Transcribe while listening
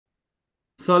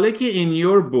So, Likky, in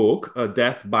your book,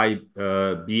 Death by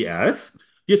BS,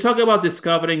 you talk about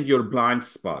discovering your blind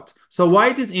spot. So, why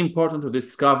it is important to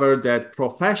discover that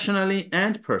professionally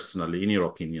and personally, in your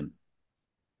opinion?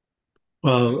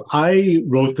 Well, I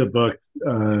wrote the book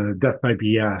Death by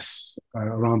BS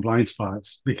around blind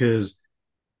spots because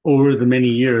over the many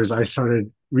years, I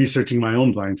started researching my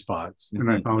own blind spots and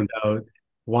I Hmm. found out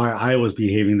why I was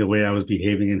behaving the way I was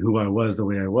behaving and who I was the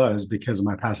way I was because of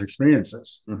my past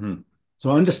experiences. Hmm.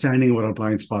 So, understanding what our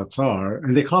blind spots are,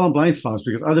 and they call them blind spots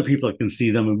because other people can see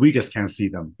them and we just can't see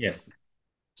them. Yes.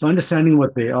 So, understanding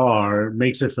what they are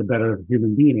makes us a better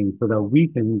human being so that we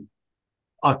can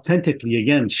authentically,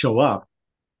 again, show up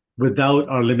without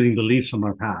our limiting beliefs from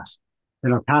our past.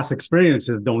 And our past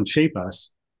experiences don't shape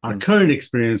us. Our Mm. current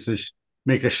experiences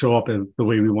make us show up as the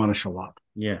way we want to show up.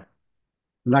 Yeah.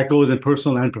 And that goes in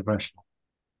personal and professional.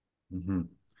 Hmm.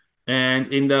 And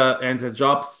in the as a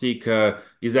job seeker,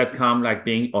 is that come like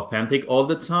being authentic all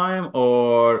the time,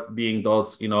 or being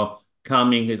those,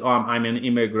 coming with, oh, I'm an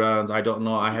immigrant, I don't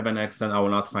know, I have an accent, I will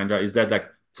not find out. Is that like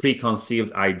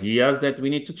preconceived ideas that we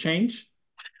need to change?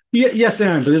 Yeah, yes,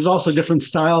 and but there's also different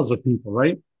styles of people,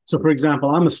 right? So, for example,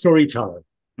 I'm a storyteller.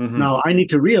 Hmm. Now, I need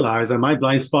to realize that my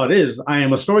blind spot is I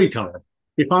am a storyteller.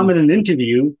 If I'm in an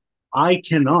interview, I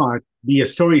cannot be a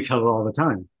storyteller all the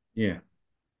time. Yeah.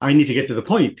 I need to get to the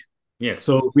point. Yes.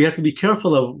 So we have to be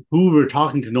careful of who we're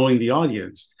talking to, knowing the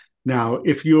audience. Now,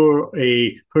 if you're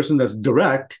a person that's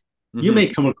direct, you Hmm. may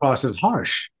come across as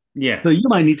harsh. Yeah. So you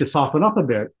might need to soften up a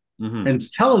bit Hmm. and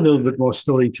tell a little bit more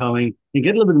storytelling and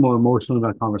get a little bit more emotional in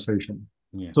that conversation.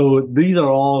 Yeah. So these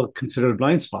are all considered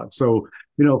blind spots. So,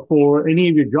 for any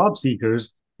of your job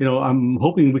seekers, I'm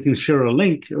hoping we can share a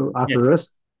link after Yes. this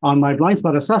on my blind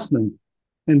spot assessment,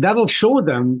 and that'll show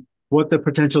them what the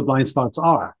potential blind spots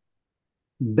are.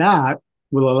 That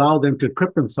will allow them to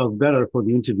equip themselves better for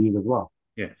the interviews as well.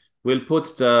 Yeah, we'll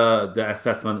put the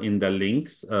assessment in the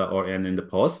links or in the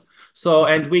post. So,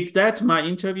 and with that, my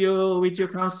interview with you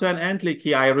comes to an end,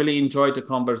 Likky. I really enjoyed the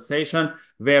conversation,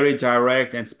 very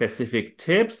direct and specific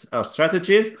tips or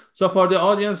strategies. So, for the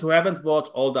audience who haven't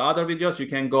watched all the other videos, you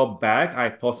can go back. I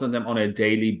posted them on a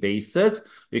daily basis.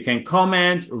 You can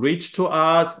comment, reach to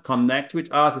us, connect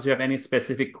with us. If you have any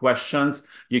specific questions,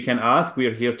 you can ask.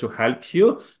 We're here to help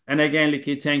you. And again,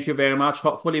 Likky, thank you very much.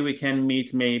 Hopefully, we can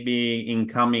meet maybe in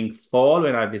coming fall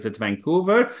when I visit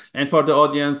Vancouver. And for the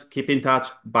audience, keep in touch.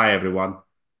 Bye, everyone.